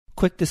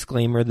Quick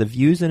disclaimer, the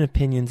views and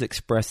opinions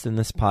expressed in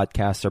this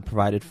podcast are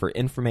provided for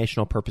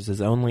informational purposes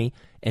only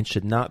and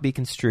should not be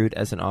construed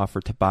as an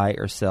offer to buy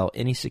or sell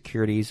any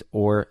securities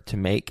or to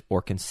make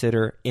or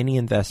consider any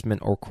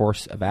investment or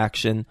course of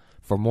action.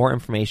 For more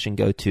information,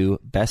 go to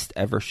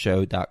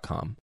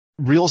bestevershow.com.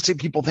 Real estate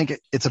people think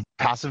it's a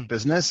passive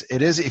business.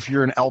 It is if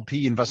you're an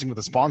LP investing with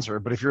a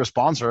sponsor, but if you're a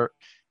sponsor,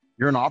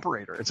 you're an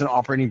operator. It's an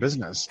operating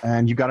business,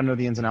 and you got to know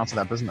the ins and outs of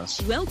that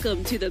business.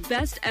 Welcome to the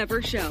Best Ever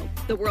Show,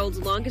 the world's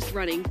longest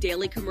running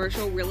daily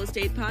commercial real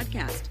estate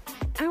podcast.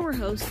 Our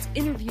hosts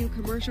interview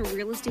commercial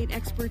real estate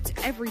experts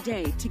every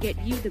day to get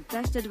you the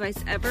best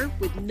advice ever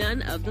with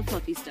none of the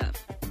fluffy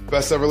stuff.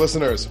 Best ever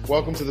listeners,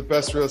 welcome to the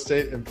Best Real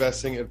Estate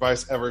Investing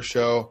Advice Ever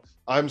Show.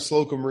 I'm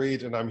Slocum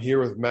Reed, and I'm here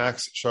with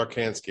Max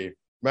Sharkansky.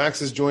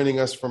 Max is joining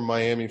us from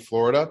Miami,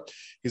 Florida.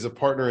 He's a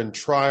partner in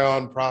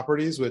Tryon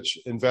Properties, which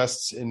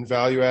invests in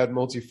value-add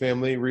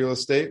multifamily real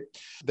estate.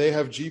 They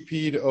have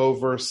GP'd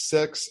over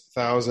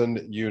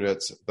 6,000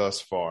 units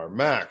thus far.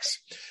 Max,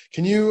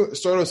 can you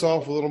start us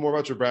off a little more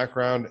about your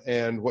background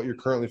and what you're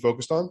currently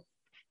focused on?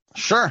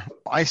 Sure.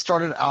 I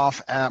started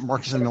off at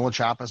Marcus &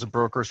 Millichap as a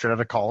broker straight out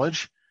of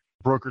college,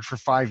 brokered for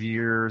 5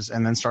 years,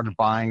 and then started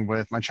buying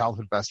with my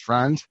childhood best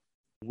friend.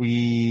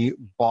 We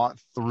bought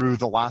through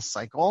the last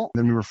cycle.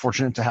 Then we were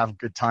fortunate to have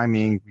good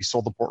timing. We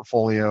sold the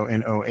portfolio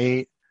in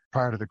 2008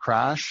 prior to the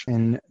crash.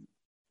 And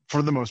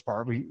for the most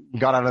part, we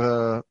got out of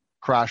the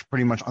crash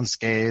pretty much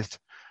unscathed.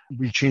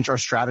 We changed our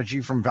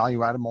strategy from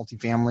value-added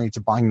multifamily to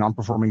buying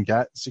non-performing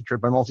debt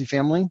secured by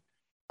multifamily,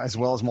 as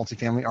well as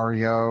multifamily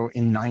REO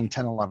in 9,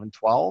 10, 11,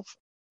 12.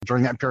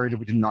 During that period,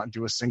 we did not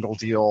do a single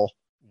deal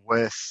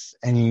with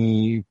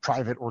any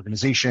private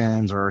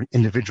organizations or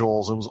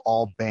individuals. It was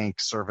all bank,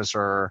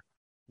 servicer,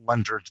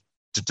 lender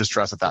to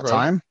distress at that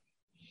time.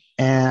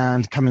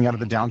 And coming out of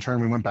the downturn,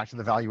 we went back to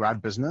the value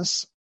add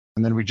business.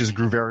 And then we just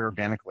grew very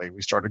organically.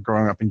 We started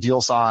growing up in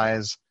deal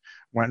size,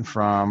 went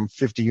from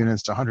 50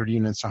 units to 100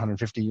 units to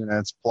 150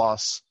 units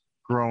plus,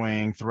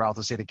 growing throughout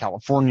the state of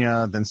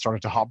California, then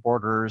started to hop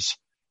borders,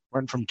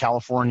 went from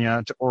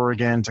California to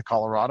Oregon to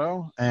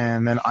Colorado.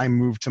 And then I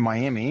moved to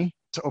Miami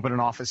to open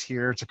an office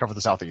here to cover the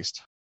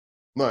Southeast.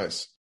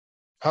 Nice.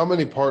 How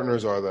many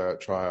partners are there at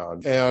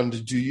Tryon?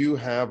 And do you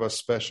have a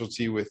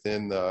specialty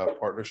within the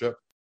partnership?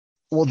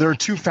 Well, there are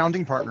 2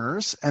 founding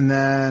partners, and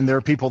then there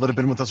are people that have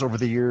been with us over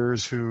the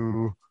years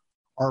who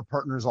are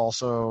partners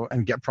also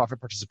and get profit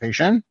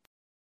participation.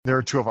 There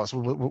are 2 of us.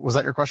 Was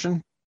that your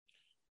question?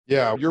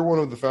 Yeah, you're one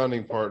of the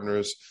founding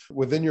partners.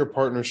 Within your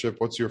partnership,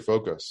 what's your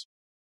focus?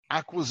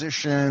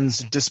 Acquisitions,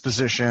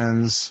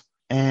 dispositions,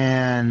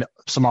 and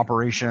some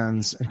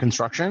operations and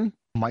construction.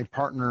 My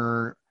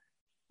partner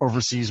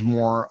oversees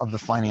more of the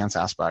finance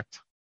aspect.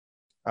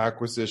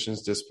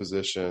 Acquisitions,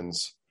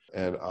 dispositions,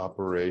 and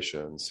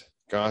operations.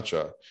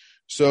 Gotcha.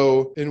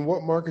 So in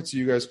what markets are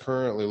you guys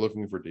currently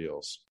looking for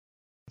deals?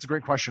 That's a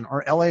great question.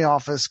 Our LA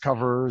office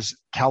covers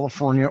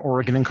California,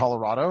 Oregon, and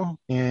Colorado.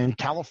 In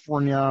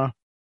California,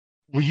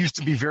 we used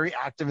to be very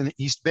active in the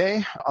East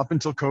Bay. Up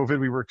until COVID,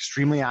 we were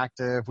extremely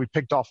active. We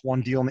picked off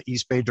 1 deal in the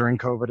East Bay during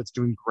COVID. It's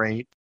doing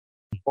great.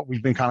 But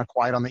we've been kind of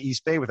quiet on the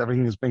East Bay with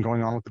everything that's been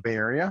going on with the Bay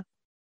Area.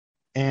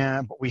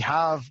 But we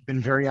have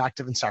been very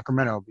active in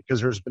Sacramento because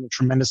there's been a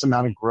tremendous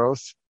amount of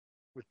growth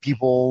with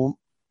people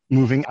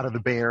moving out of the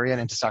Bay Area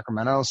and into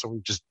Sacramento. So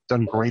we've just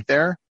done great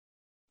there.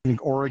 In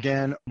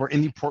Oregon, we're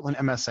in the Portland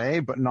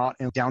MSA, but not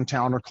in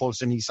downtown or close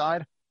to East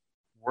Side.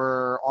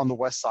 We're on the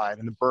west side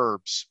in the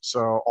burbs.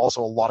 So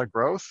also a lot of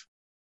growth.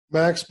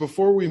 Max,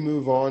 before we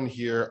move on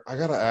here, I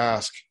got to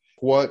ask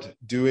what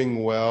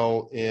doing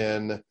well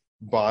in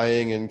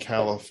buying in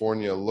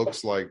California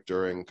looks like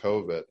during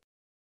COVID.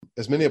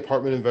 As many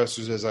apartment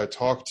investors as I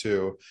talk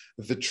to,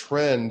 the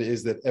trend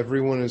is that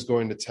everyone is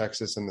going to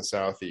Texas and the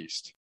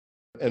Southeast.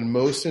 And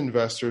most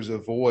investors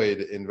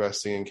avoid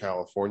investing in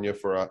California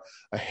for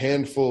a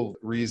handful of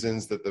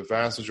reasons that the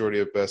vast majority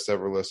of best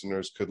ever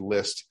listeners could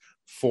list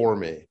for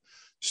me.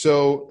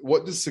 So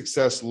what does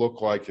success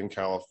look like in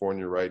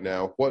California right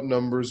now? What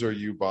numbers are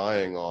you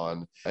buying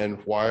on? And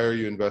why are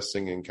you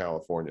investing in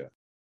California?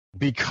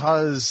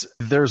 Because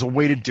there's a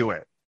way to do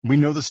it. We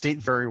know the state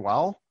very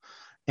well.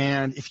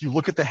 And if you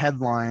look at the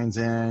headlines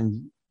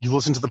and you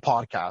listen to the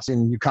podcast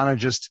and you kind of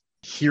just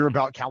hear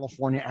about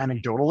California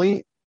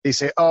anecdotally, they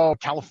say, oh,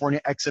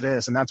 California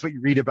exodus. And that's what you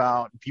read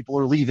about. People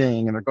are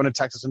leaving and they're going to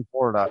Texas and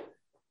Florida.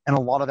 And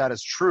a lot of that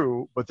is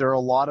true, but there are a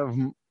lot of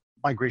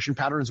migration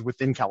patterns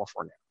within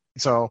California.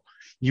 So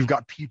you've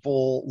got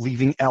people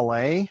leaving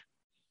LA,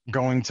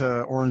 going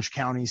to Orange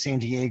County, San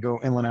Diego,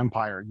 Inland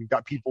Empire. You've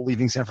got people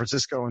leaving San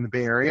Francisco in the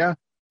Bay Area,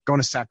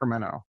 going to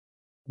Sacramento.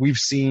 We've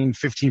seen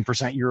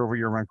 15%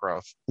 year-over-year rent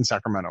growth in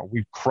Sacramento.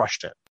 We've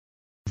crushed it.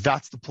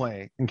 That's the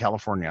play in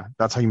California.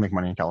 That's how you make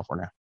money in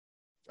California.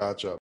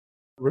 Gotcha.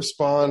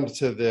 Respond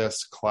to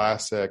this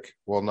classic,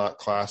 well, not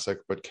classic,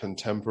 but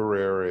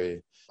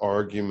contemporary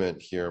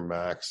argument here,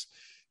 Max.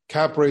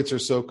 Cap rates are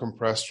so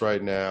compressed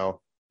right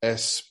now,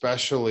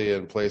 especially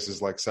in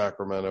places like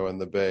Sacramento and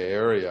the Bay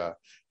Area,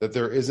 that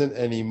there isn't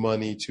any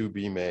money to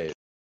be made.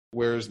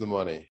 Where's the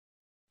money?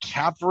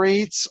 cap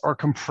rates are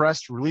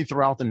compressed really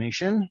throughout the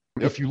nation.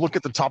 Yep. If you look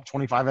at the top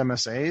 25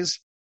 MSAs,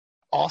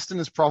 Austin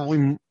is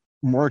probably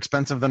more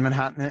expensive than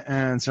Manhattan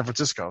and San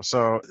Francisco.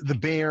 So the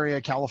Bay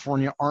Area,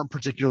 California aren't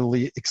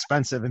particularly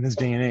expensive in this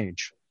day and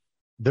age.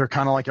 They're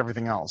kind of like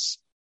everything else.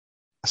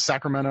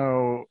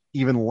 Sacramento,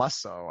 even less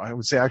so. I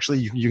would say actually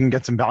you can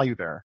get some value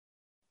there.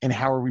 And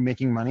how are we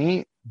making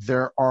money?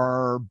 There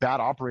are bad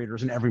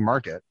operators in every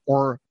market,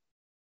 or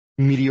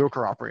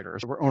mediocre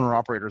operators. We're owner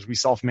operators. We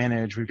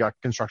self-manage. We've got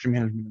construction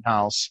management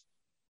in-house.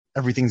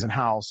 Everything's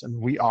in-house,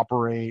 and we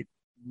operate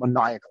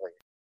maniacally.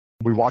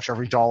 We watch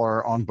every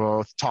dollar on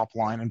both top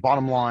line and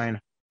bottom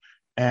line,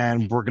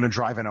 and we're going to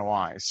drive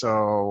NOI.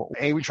 So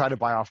we try to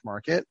buy off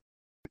market.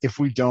 If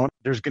we don't,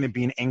 there's going to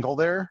be an angle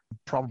there,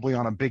 probably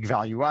on a big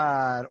value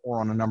add or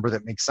on a number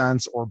that makes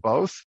sense, or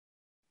both.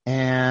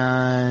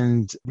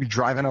 And we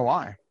drive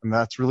NOI. And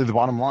that's really the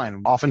bottom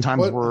line.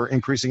 Oftentimes we're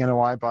increasing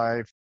NOI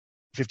by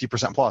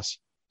 50% plus.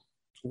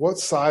 What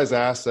size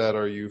asset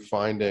are you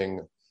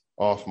finding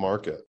off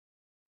market?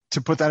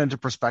 To put that into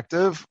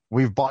perspective,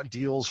 we've bought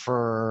deals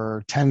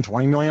for 10,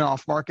 20 million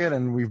off market,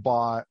 and we've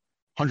bought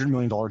 $100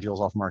 million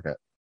deals off market.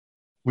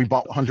 We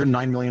bought a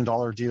 $109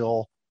 million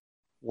deal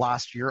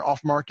last year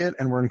off market,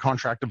 and we're in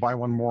contract to buy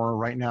one more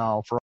right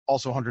now for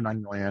also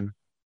 $109 million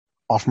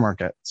off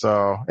market.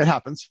 So it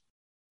happens.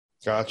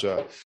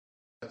 Gotcha.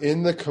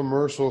 In the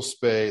commercial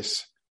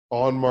space,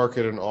 on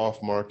market and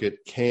off market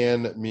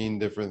can mean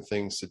different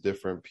things to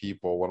different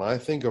people. When I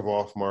think of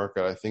off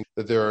market, I think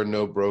that there are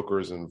no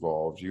brokers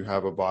involved. You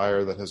have a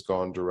buyer that has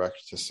gone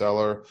direct to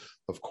seller.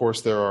 Of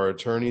course, there are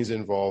attorneys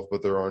involved,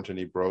 but there aren't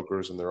any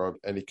brokers and there aren't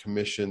any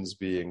commissions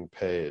being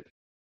paid.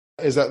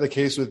 Is that the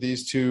case with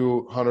these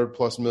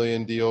 200+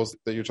 million deals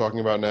that you're talking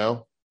about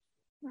now?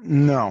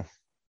 No.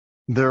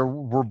 There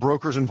were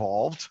brokers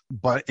involved,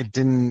 but it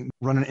didn't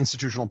run an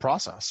institutional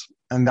process.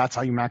 And that's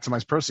how you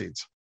maximize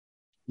proceeds.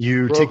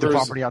 You take the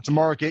property out to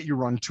market, you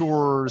run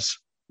tours,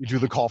 you do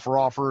the call for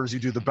offers, you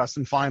do the best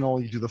and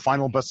final, you do the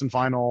final best and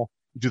final,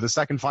 you do the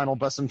second final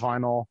best and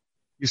final.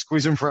 You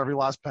squeeze them for every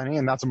last penny,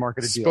 and that's a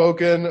marketed deal.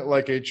 Spoken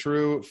like a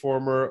true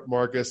former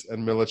Marcus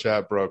and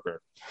Millichap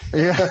broker.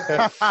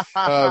 Yeah.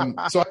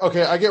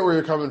 Okay, I get where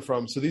you're coming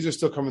from. So these are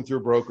still coming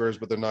through brokers,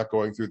 but they're not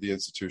going through the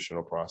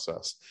institutional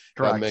process.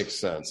 Correct. That makes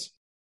sense.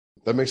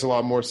 That makes a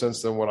lot more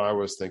sense than what I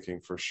was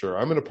thinking, for sure.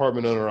 I'm an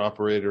apartment owner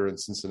operator in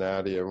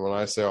Cincinnati, and when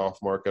I say off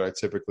market, I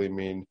typically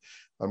mean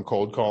I'm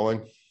cold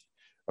calling,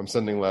 I'm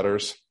sending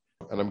letters,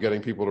 and I'm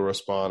getting people to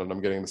respond, and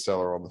I'm getting the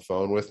seller on the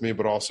phone with me,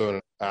 but also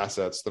in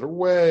assets that are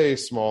way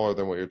smaller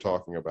than what you're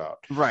talking about.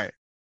 Right.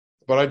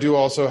 But I do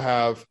also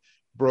have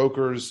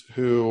brokers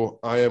who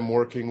I am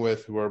working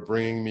with who are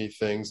bringing me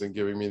things and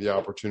giving me the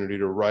opportunity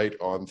to write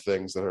on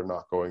things that are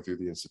not going through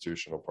the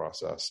institutional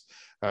process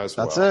as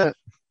well. That's it.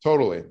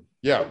 Totally.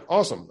 Yeah.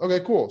 Awesome. Okay,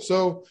 cool.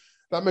 So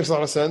that makes a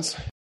lot of sense.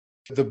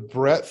 The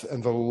breadth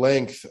and the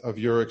length of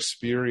your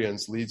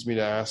experience leads me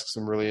to ask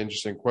some really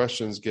interesting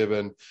questions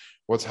given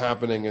what's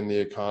happening in the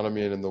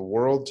economy and in the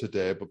world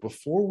today. But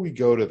before we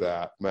go to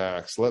that,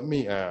 Max, let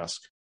me ask,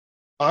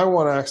 I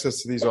want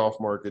access to these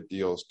off-market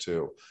deals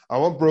too. I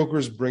want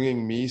brokers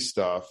bringing me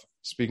stuff.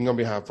 Speaking on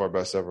behalf of our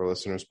best ever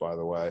listeners, by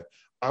the way,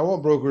 I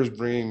want brokers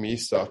bringing me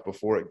stuff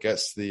before it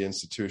gets to the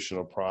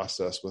institutional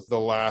process with the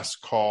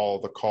last call,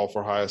 the call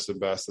for highest and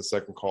best, the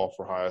second call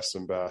for highest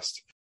and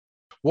best.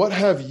 What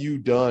have you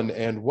done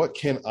and what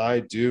can I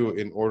do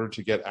in order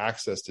to get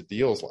access to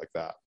deals like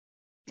that?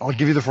 I'll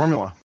give you the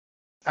formula.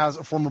 As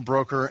a former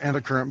broker and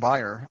a current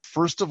buyer,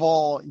 first of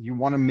all, you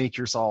want to make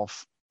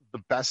yourself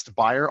the best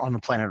buyer on the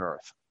planet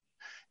Earth.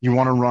 You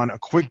want to run a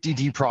quick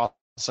DD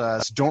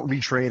process. Don't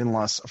retrade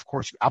unless, of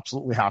course, you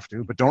absolutely have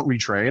to, but don't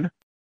retrade.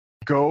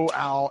 Go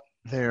out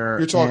there.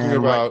 You're talking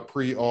about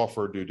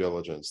pre-offer due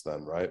diligence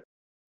then, right?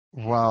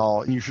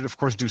 Well, you should, of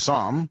course, do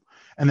some.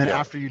 And then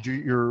after you do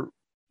your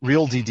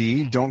real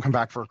DD, don't come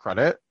back for a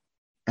credit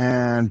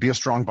and be a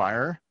strong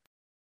buyer.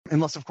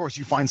 Unless, of course,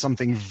 you find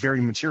something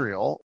very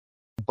material.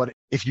 But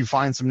if you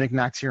find some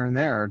knickknacks here and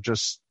there,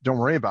 just don't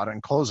worry about it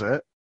and close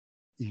it.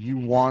 You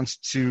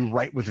want to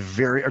write with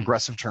very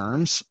aggressive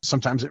terms.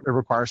 Sometimes it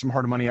requires some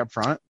hard money up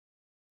front.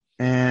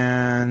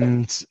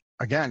 And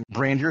again,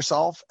 brand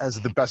yourself as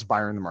the best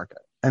buyer in the market.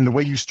 And the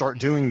way you start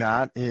doing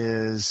that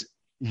is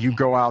you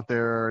go out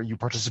there, you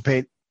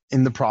participate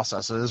in the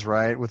processes,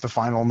 right, with the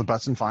final and the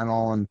best and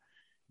final, and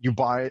you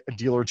buy a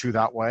deal or two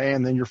that way,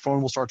 and then your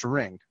phone will start to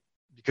ring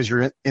because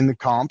you're in the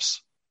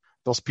comps.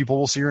 Those people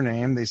will see your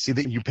name. They see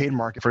that you paid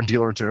market for a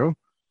deal or two,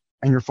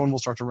 and your phone will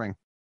start to ring.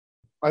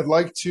 I'd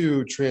like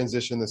to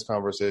transition this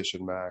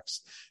conversation,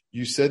 Max.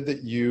 You said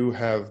that you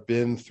have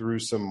been through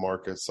some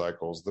market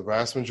cycles. The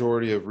vast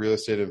majority of real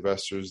estate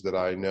investors that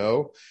I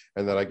know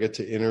and that I get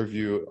to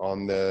interview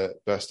on the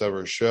Best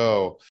Ever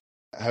show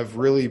have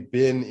really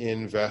been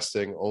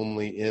investing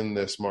only in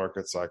this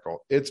market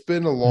cycle. It's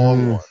been a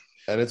long one,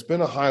 and it's been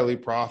a highly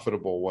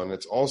profitable one.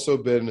 It's also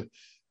been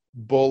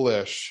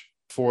bullish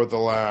for the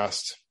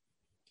last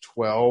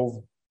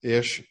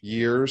 12-ish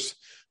years.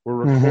 We're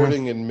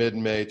recording in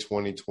mid-May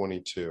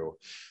 2022.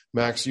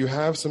 Max, you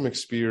have some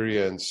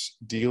experience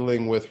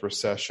dealing with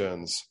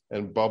recessions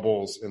and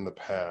bubbles in the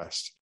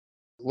past.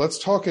 Let's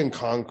talk in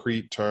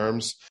concrete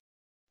terms.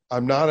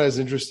 I'm not as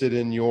interested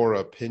in your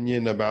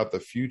opinion about the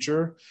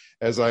future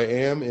as I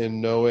am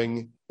in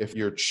knowing if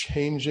you're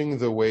changing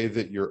the way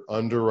that you're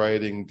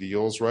underwriting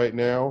deals right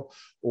now,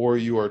 or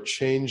you are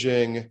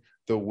changing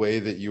the way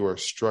that you are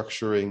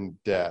structuring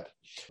debt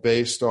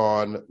based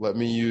on, let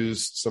me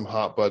use some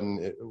hot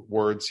button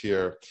words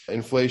here,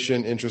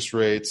 inflation, interest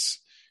rates,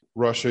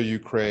 Russia,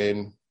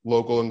 Ukraine,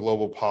 local and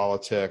global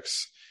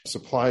politics,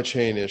 supply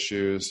chain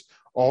issues,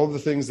 all of the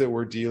things that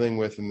we're dealing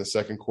with in the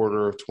second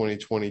quarter of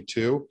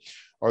 2022.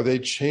 Are they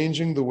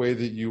changing the way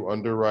that you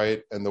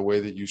underwrite and the way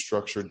that you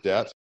structure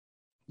debt?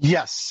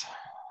 Yes.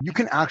 You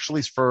can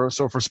actually, for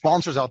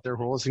sponsors out there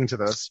who are listening to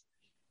this,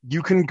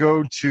 you can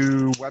go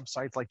to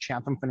websites like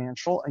Chatham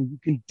Financial and you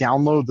can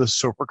download the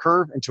SOFR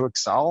curve into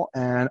Excel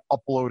and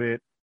upload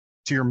it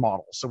to your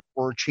model. So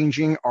we're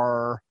changing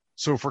our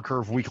SOFR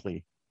curve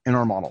weekly in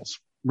our models.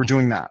 We're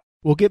doing that.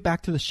 We'll get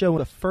back to the show,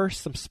 but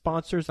first, some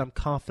sponsors I'm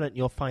confident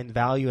you'll find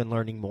value in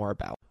learning more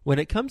about. When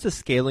it comes to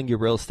scaling your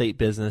real estate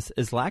business,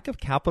 is lack of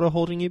capital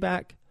holding you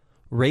back?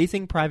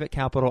 Raising private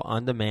capital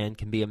on demand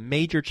can be a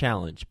major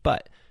challenge,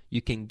 but you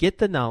can get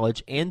the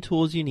knowledge and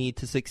tools you need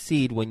to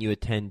succeed when you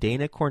attend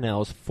Dana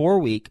Cornell's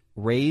 4-week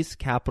Raise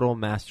Capital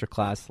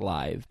Masterclass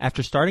Live.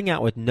 After starting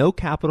out with no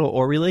capital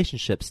or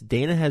relationships,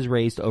 Dana has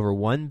raised over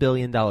 $1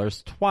 billion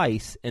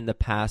twice in the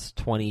past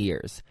 20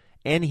 years.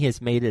 And he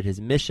has made it his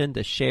mission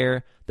to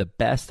share the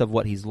best of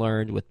what he's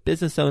learned with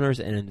business owners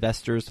and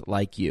investors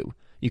like you.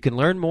 You can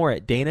learn more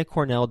at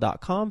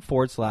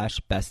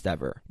danacornell.com/best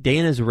ever.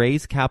 Dana's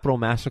Raise Capital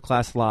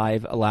Masterclass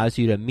Live allows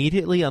you to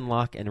immediately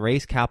unlock and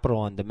raise capital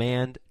on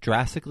demand,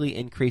 drastically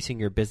increasing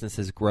your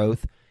business's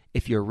growth.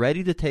 If you're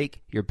ready to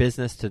take your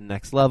business to the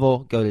next level,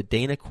 go to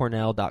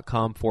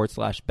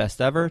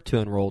danacornell.com/best ever to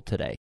enroll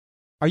today.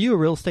 Are you a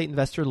real estate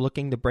investor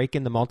looking to break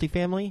into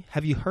multifamily?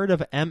 Have you heard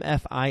of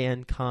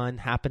MFIN Con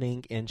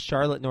happening in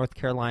Charlotte, North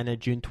Carolina,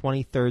 June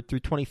 23rd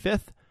through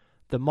 25th?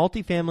 The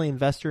Multifamily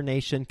Investor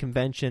Nation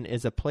Convention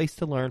is a place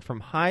to learn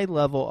from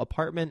high-level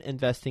apartment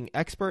investing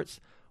experts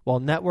while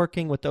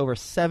networking with over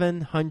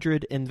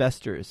 700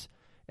 investors.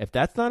 If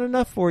that's not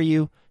enough for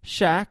you,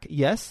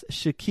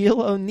 Shaquille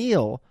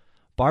O'Neal,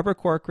 Barbara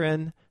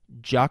Corcoran,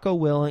 Jocko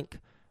Willink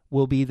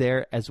will be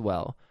there as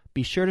well.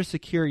 Be sure to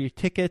secure your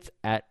tickets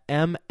at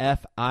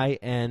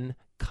mfincon.com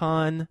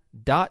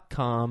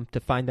to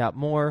find out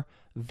more.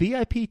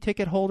 VIP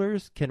ticket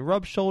holders can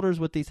rub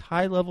shoulders with these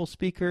high-level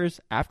speakers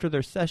after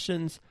their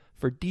sessions.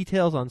 For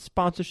details on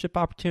sponsorship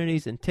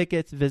opportunities and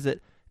tickets,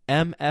 visit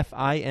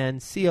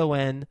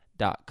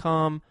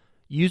mfincon.com.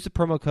 Use the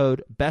promo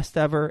code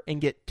BESTEVER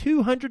and get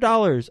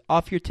 $200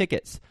 off your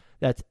tickets.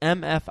 That's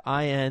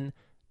mfincon.com.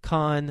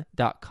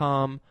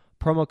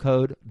 Promo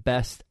code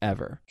BEST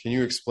EVER. Can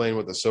you explain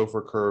what the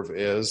SOFR curve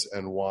is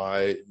and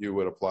why you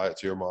would apply it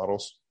to your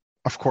models?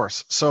 Of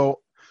course.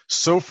 So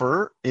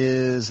SOFR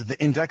is the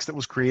index that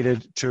was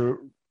created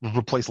to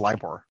replace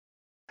LIBOR.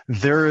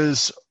 There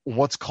is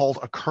what's called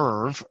a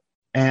curve,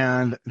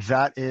 and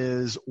that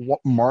is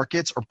what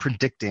markets are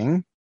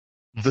predicting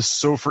the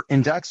SOFR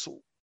index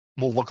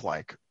will look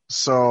like.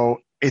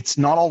 So it's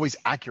not always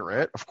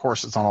accurate. Of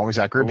course, it's not always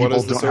accurate. What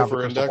is the don't have a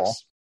SOFR crystal index? ball.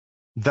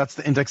 That's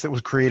the index that was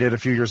created a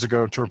few years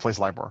ago to replace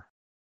LIBOR.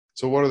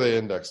 So what are they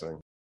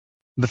indexing?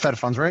 The Fed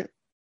funds rate.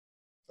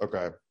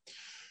 Okay.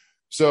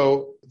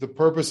 So the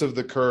purpose of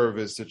the curve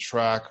is to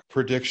track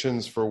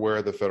predictions for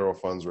where the federal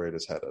funds rate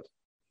is headed.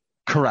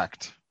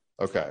 Correct.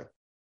 Okay.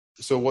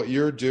 So what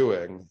you're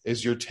doing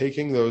is you're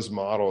taking those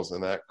models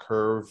and that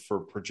curve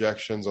for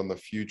projections on the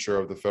future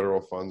of the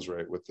federal funds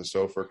rate with the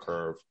SOFR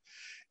curve,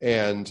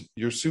 and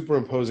you're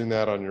superimposing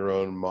that on your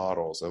own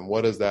models. And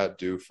what does that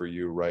do for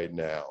you right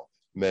now,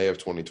 May of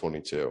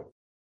 2022?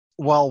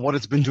 Well, what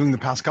it's been doing the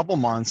past couple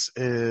months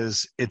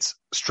is it's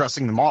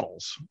stressing the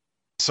models.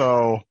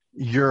 So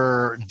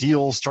your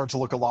deals start to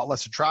look a lot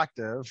less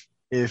attractive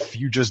if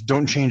you just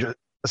don't change a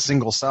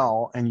single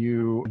cell and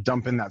you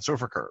dump in that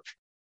SOFR curve.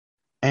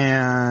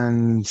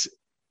 And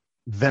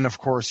then, of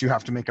course, you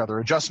have to make other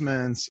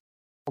adjustments.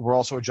 We're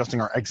also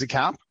adjusting our exit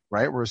cap,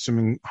 right? We're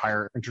assuming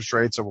higher interest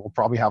rates, so we'll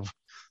probably have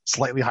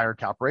slightly higher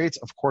cap rates.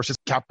 Of course,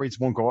 cap rates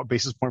won't go up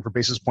basis point for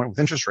basis point with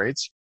interest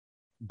rates,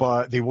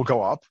 but they will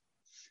go up.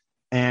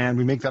 And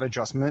we make that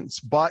adjustment.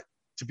 But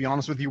to be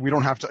honest with you, we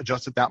don't have to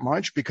adjust it that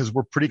much because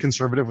we're pretty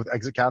conservative with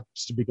exit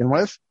caps to begin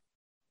with.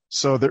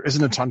 So there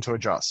isn't a ton to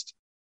adjust.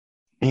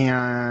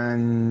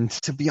 And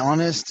to be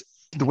honest,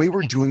 the way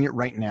we're doing it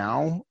right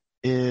now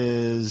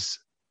is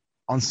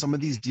on some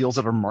of these deals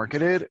that are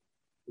marketed,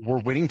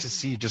 we're waiting to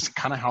see just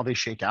kind of how they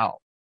shake out.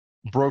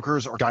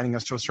 Brokers are guiding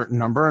us to a certain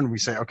number and we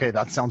say, okay,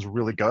 that sounds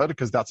really good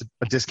because that's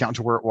a discount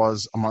to where it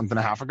was a month and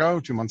a half ago,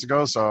 2 months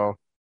ago. So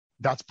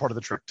that's part of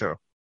the trick too.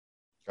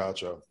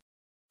 Gotcha.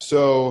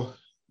 So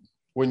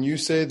when you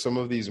say some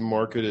of these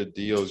marketed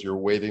deals, you're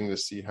waiting to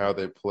see how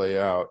they play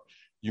out,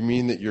 you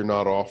mean that you're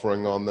not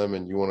offering on them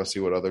and you want to see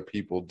what other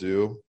people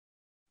do?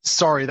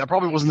 Sorry, that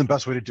probably wasn't the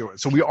best way to do it.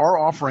 So we are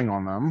offering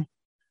on them,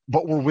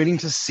 but we're waiting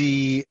to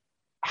see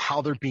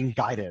how they're being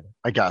guided,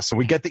 I guess. So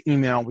we get the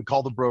email, we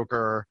call the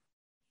broker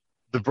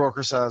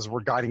says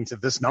we're guiding to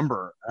this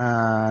number,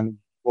 and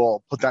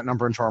we'll put that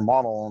number into our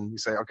model and we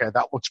say, okay,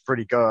 that looks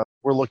pretty good.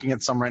 We're looking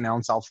at some right now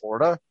in South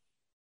Florida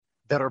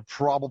that are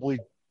probably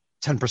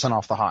 10%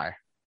 off the high,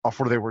 off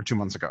where they were 2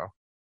 months ago,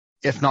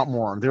 if not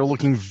more. They're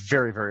looking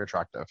very, very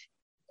attractive.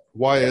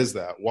 Why is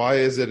that? Why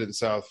is it in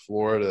South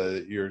Florida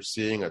that you're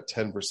seeing a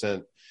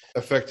 10%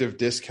 effective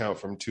discount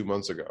from 2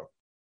 months ago?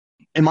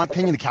 In my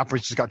opinion, the cap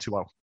rates just got too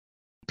low.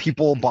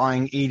 People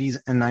buying 80s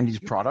and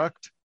 90s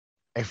product,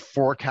 a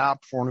 4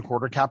 cap,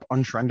 4.25 cap,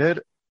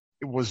 untrended,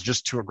 it was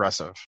just too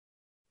aggressive.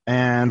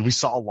 And we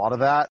saw a lot of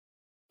that.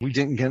 We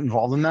didn't get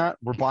involved in that.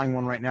 We're buying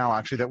one right now,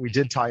 actually, that we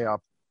did tie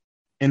up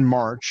in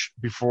March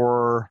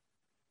before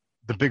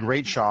the big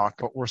rate shock,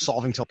 but we're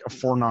solving to like a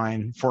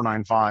 4.9,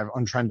 4.95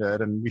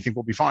 untrended, and we think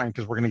we'll be fine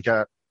because we're going to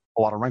get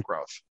a lot of rent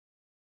growth.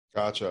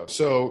 Gotcha.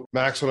 So,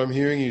 Max, what I'm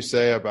hearing you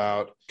say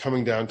about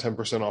coming down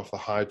 10% off the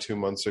high 2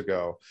 months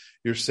ago,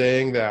 you're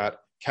saying that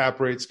cap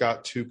rates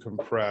got too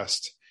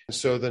compressed.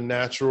 So the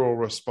natural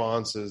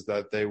response is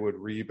that they would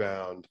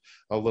rebound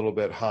a little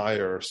bit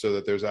higher so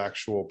that there's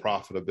actual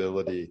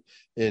profitability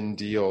in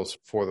deals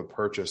for the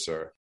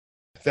purchaser.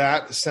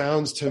 That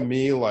sounds to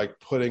me like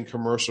putting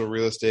commercial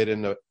real estate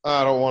in a,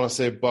 I don't want to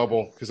say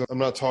bubble, because I'm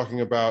not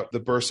talking about the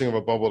bursting of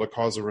a bubble to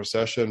cause a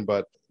recession,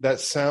 but that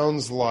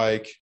sounds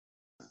like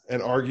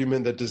an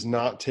argument that does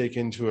not take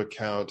into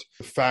account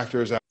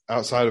factors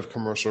outside of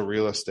commercial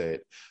real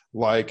estate,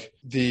 like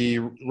the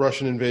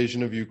Russian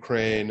invasion of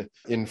Ukraine,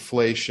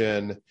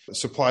 inflation,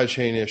 supply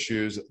chain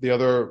issues, the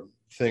other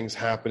things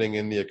happening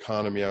in the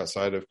economy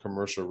outside of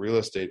commercial real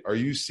estate. Are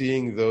you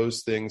seeing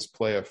those things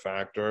play a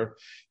factor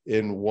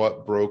in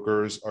what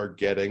brokers are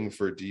getting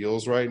for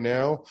deals right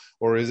now?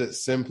 Or is it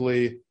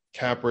simply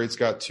cap rates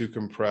got too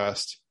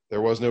compressed,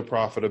 there was no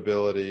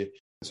profitability,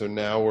 so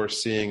now we're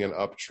seeing an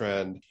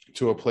uptrend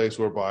to a place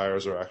where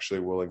buyers are actually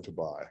willing to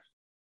buy?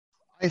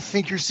 I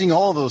think you're seeing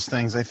all of those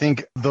things. I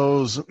think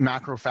those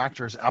macro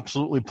factors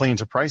absolutely play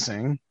into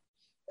pricing.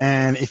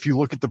 And if you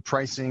look at the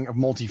pricing of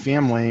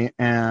multifamily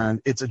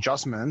and its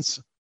adjustments,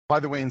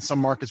 by the way, in some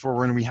markets where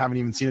we're in, we haven't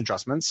even seen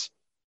adjustments,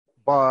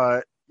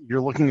 but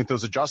you're looking at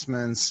those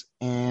adjustments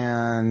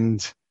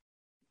and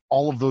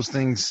all of those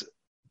things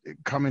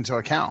come into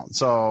account.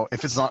 So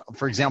if it's not,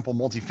 for example,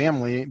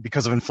 multifamily,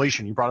 because of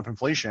inflation, you brought up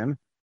inflation,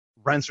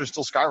 rents are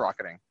still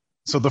skyrocketing.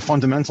 So the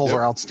fundamentals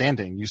are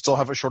outstanding. You still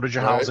have a shortage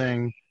of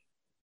housing,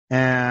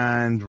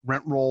 and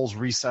rent rolls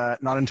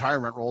reset, not entire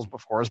rent rolls,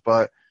 of course,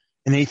 but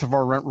an eighth of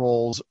our rent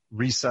rolls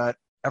reset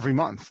every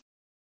month.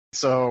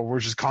 So we're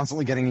just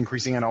constantly getting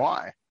increasing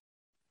NOI.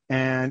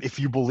 And if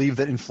you believe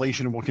that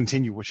inflation will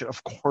continue, which it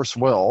of course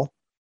will,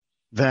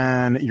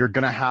 then you're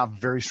going to have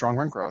very strong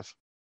rent growth.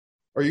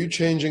 Are you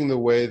changing the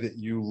way that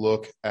you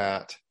look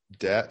at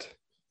debt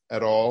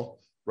at all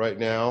right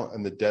now,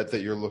 and the debt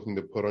that you're looking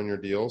to put on your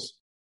deals?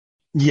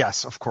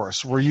 Yes, of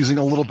course. We're using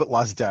a little bit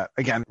less debt.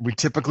 Again, we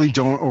typically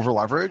don't over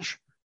leverage,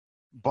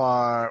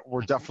 but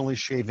we're definitely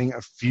shaving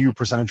a few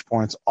percentage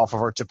points off of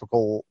our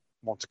typical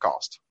loan to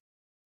cost.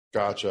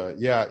 Gotcha.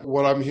 Yeah.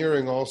 What I'm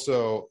hearing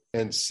also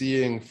and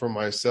seeing for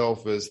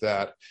myself is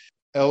that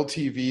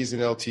LTVs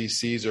and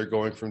LTCs are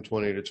going from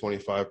 20 to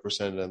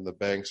 25%, and the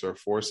banks are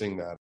forcing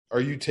that. Are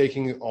you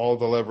taking all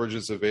the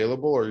leverages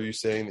available, or are you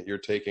saying that you're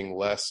taking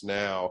less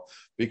now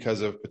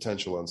because of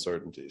potential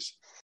uncertainties?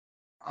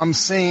 I'm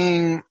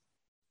saying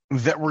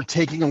that we're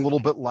taking a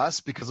little bit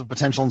less because of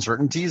potential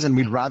uncertainties, and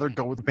we'd rather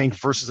go with the bank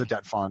versus a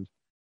debt fund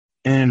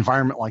in an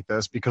environment like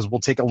this, because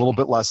we'll take a little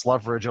bit less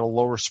leverage at a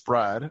lower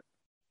spread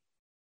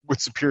with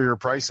superior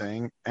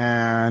pricing,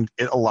 and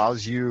it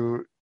allows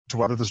you to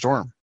weather the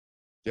storm.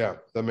 Yeah,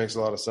 that makes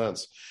a lot of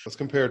sense. Let's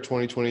compare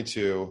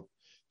 2022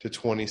 to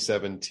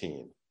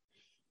 2017.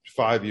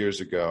 5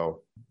 years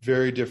ago,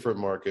 very different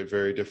market,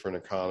 very different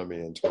economy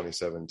in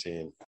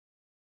 2017.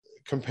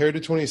 Compared to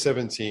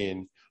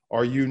 2017,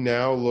 are you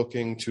now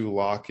looking to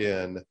lock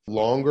in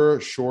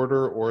longer,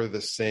 shorter, or the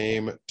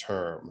same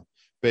term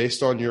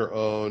based on your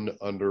own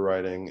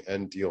underwriting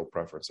and deal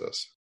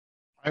preferences?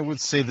 I would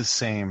say the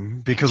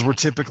same, because we're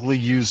typically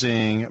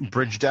using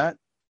bridge debt,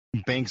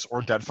 banks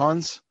or debt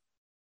funds,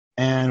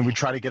 and we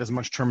try to get as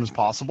much term as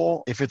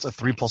possible. If it's a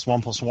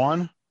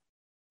 3+1+1,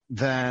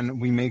 then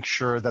we make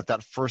sure that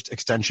that first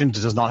extension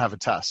does not have a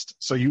test.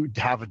 So you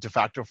have a de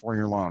facto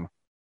 4-year loan.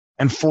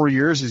 And 4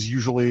 years is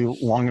usually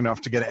long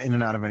enough to get in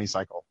and out of any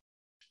cycle.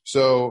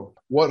 So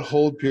what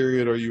hold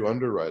period are you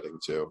underwriting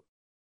to?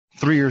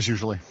 3 years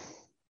usually.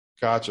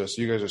 Gotcha.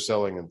 So you guys are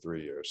selling in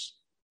 3 years.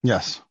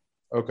 Yes.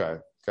 Okay.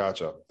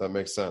 Gotcha. That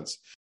makes sense.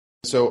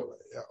 So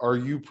are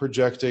you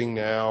projecting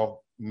now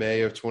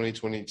May of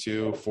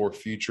 2022 for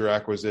future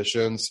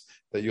acquisitions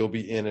that you'll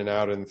be in and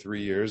out in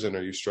 3 years? And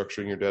are you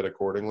structuring your debt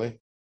accordingly?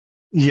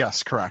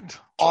 Yes, correct.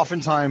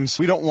 Oftentimes,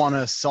 we don't want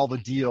to sell the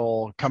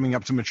deal coming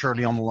up to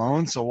maturity on the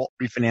loan, so we'll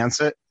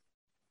refinance it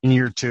in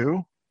year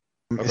 2,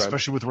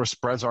 especially with where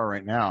spreads are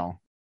right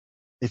now.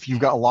 If you've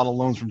got a lot of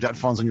loans from debt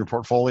funds in your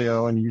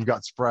portfolio and you've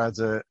got spreads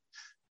at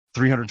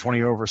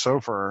 320 over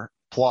SOFR,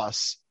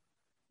 plus,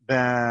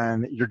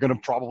 then you're going to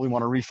probably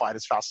want to refi it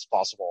as fast as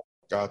possible.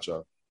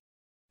 Gotcha.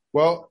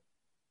 Well,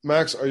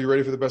 Max, are you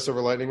ready for the best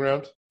ever lightning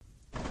round?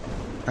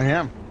 I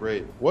am.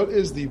 Great. What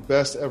is the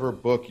best ever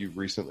book you've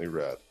recently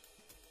read?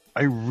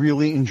 I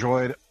really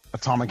enjoyed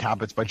Atomic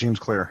Habits by James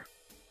Clear.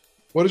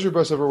 What is your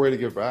best ever way to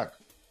give back?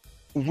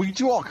 We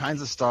do all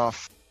kinds of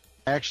stuff.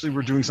 Actually,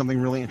 we're doing something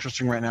really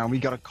interesting right now. We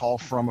got a call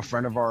from a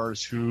friend of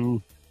ours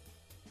who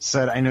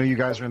said, I know you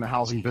guys are in the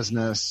housing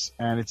business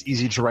and it's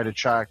easy to write a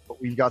check,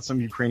 but we've got some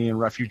Ukrainian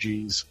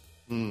refugees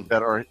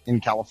that are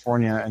in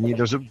California. And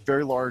there's a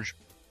very large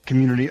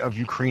community of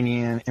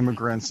Ukrainian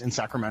immigrants in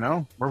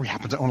Sacramento where we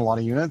happen to own a lot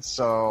of units.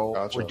 So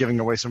Gotcha. We're giving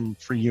away some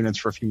free units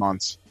for a few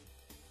months.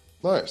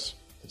 Nice.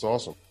 That's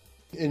awesome.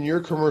 In your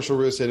commercial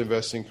real estate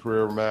investing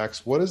career,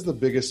 Max, what is the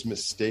biggest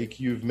mistake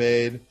you've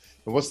made?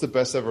 And what's the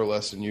best ever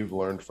lesson you've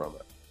learned from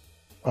it?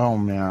 Oh,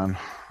 man.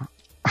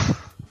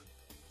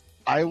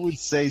 I would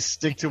say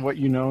stick to what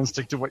you know and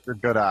stick to what you're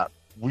good at.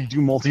 We do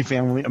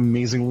multifamily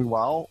amazingly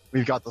well.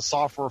 We've got the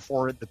software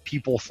for it, the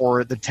people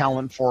for it, the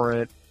talent for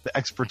it, the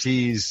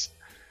expertise.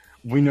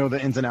 We know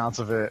the ins and outs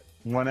of it.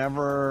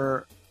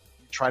 Whenever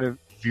you try to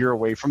veer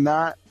away from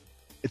that,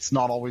 it's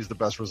not always the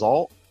best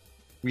result.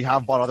 We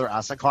have bought other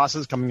asset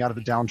classes coming out of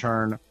the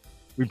downturn.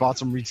 We bought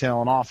some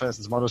retail and office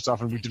and some other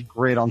stuff, and we did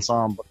great on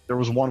some. But there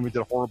was one we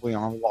did horribly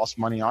on. We lost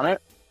money on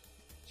it.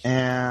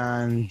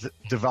 And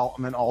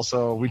development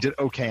also, we did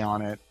okay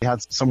on it. We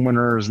had some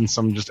winners and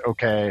some just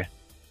okay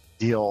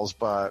deals,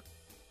 but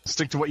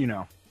stick to what you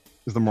know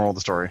is the moral of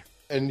the story.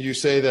 And you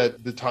say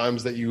that the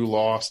times that you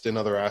lost in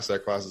other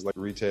asset classes like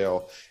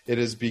retail, it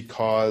is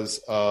because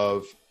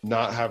of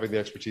not having the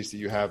expertise that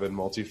you have in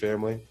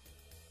multifamily?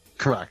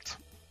 Correct.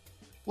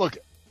 Look,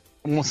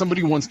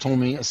 somebody once told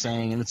me a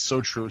saying, and it's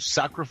so true,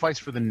 sacrifice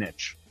for the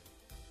niche.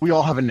 We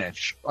all have a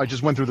niche. I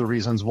just went through the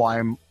reasons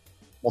why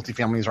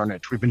multifamily is our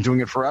niche. We've been doing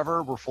it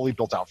forever. We're fully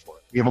built out for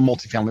it. We have a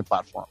multifamily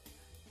platform.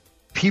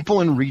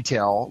 People in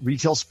retail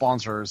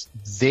sponsors,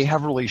 they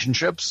have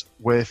relationships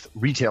with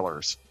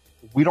retailers.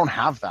 We don't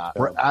have that.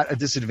 We're at a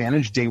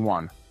disadvantage day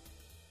one.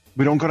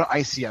 We don't go to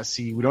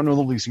ICSC. We don't know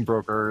the leasing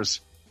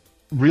brokers.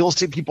 Real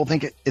estate people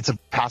think it's a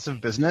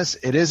passive business.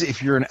 It is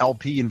if you're an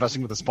LP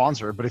investing with a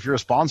sponsor, but if you're a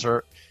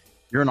sponsor,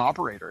 you're an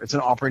operator. It's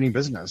an operating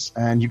business,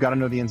 and you got to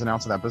know the ins and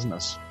outs of that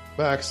business.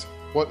 Max,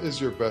 what is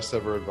your best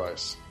ever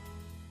advice?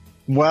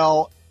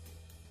 Well,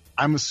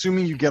 I'm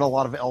assuming you get a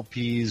lot of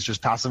LPs,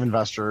 just passive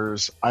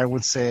investors. I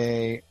would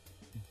say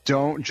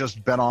don't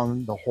just bet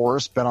on the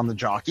horse, bet on the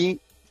jockey.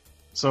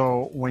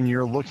 So when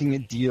you're looking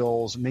at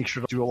deals, make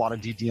sure to do a lot of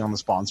DD on the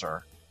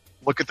sponsor.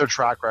 Look at their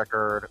track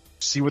record,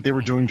 see what they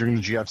were doing during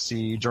the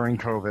GFC, during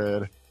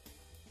COVID,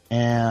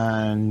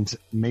 and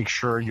make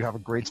sure you have a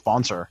great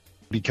sponsor.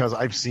 Because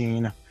I've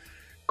seen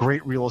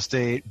great real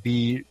estate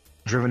be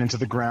driven into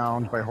the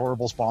ground by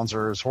horrible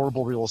sponsors,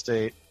 horrible real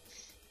estate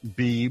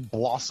be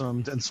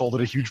blossomed and sold at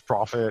a huge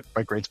profit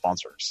by great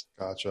sponsors.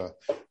 Gotcha.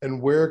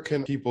 And where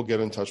can people get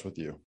in touch with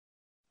you?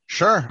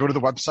 Sure. Go to the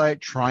website,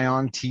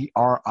 Tryon,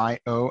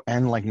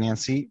 Trion, like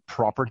Nancy,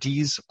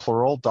 properties,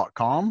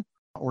 plural.com.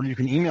 Or you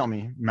can email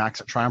me,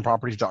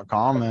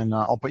 max@tryonproperties.com, and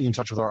I'll put you in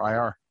touch with our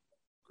IR.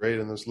 Great.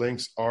 And those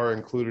links are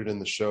included in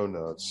the show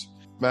notes.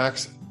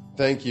 Max,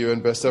 thank you.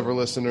 And best ever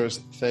listeners,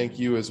 thank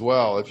you as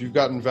well. If you've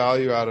gotten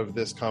value out of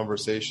this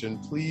conversation,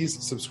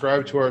 please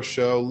subscribe to our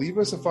show, leave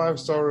us a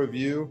 5-star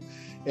review,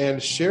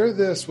 and share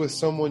this with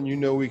someone you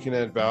know we can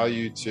add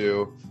value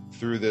to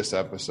through this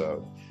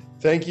episode.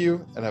 Thank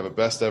you, and have a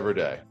best ever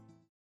day.